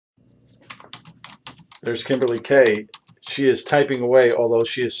There's Kimberly Kay. She is typing away, although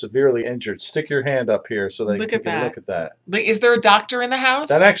she is severely injured. Stick your hand up here so they can look at that. Is there a doctor in the house?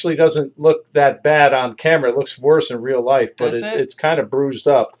 That actually doesn't look that bad on camera. It looks worse in real life, but it's kind of bruised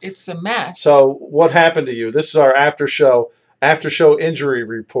up. It's a mess. So what happened to you? This is our after show injury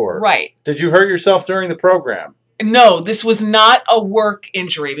report. Right. Did you hurt yourself during the program? No, this was not a work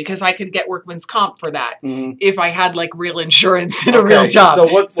injury because I could get workman's comp for that if I had like real insurance and a real job.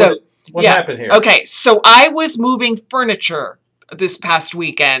 So what happened here? Okay, so I was moving furniture this past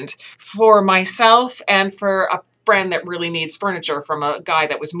weekend for myself and for a friend that really needs furniture from a guy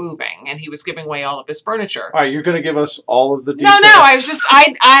that was moving, and he was giving away all of his furniture. All right, you're going to give us all of the details. No, I was just,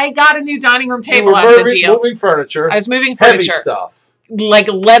 I got a new dining room table out of the deal. Moving furniture. I was moving furniture. Heavy stuff. Like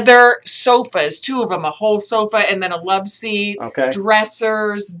leather sofas, 2 of them, a whole sofa and then a love seat,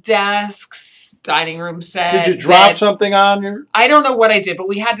 dressers, desks, dining room set. Did you drop something on your? I don't know what I did, but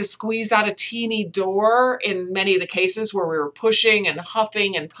we had to squeeze out a teeny door in many of the cases where we were pushing and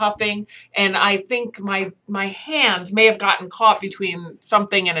huffing and puffing. And I think my hands may have gotten caught between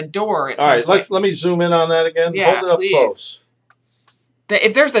something and a door. All right, let me zoom in on that again. Yeah, hold it up close.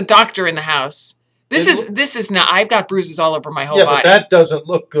 If there's a doctor in the house. This is not. I've got bruises all over my whole body. Yeah, but that doesn't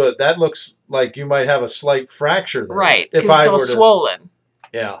look good. That looks like you might have a slight fracture there. Right, because it's all swollen.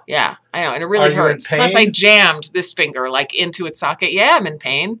 Yeah. Yeah, I know, and it really hurts. Plus, I jammed this finger like into its socket. Yeah, I'm in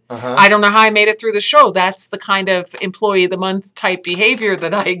pain. I don't know how I made it through the show. That's the kind of employee of the month type behavior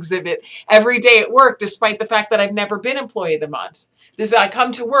that I exhibit every day at work, despite the fact that I've never been employee of the month. I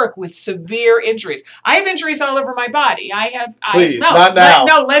come to work with severe injuries. I have injuries all over my body. Please, not now.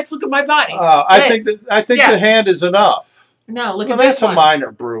 No, let's look at my body. I think the hand is enough. No, look at this one. That's a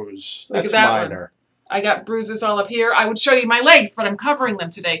minor bruise. That's minor. I got bruises all up here. I would show you my legs, but I'm covering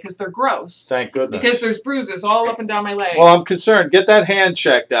them today because they're gross. Thank goodness. Because there's bruises all up and down my legs. Well, I'm concerned. Get that hand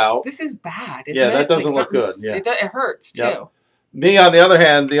checked out. This is bad, isn't it? Yeah, that doesn't look good. Yeah. It hurts, too. Yep. Me, on the other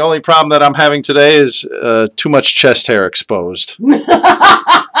hand, the only problem that I'm having today is too much chest hair exposed.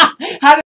 How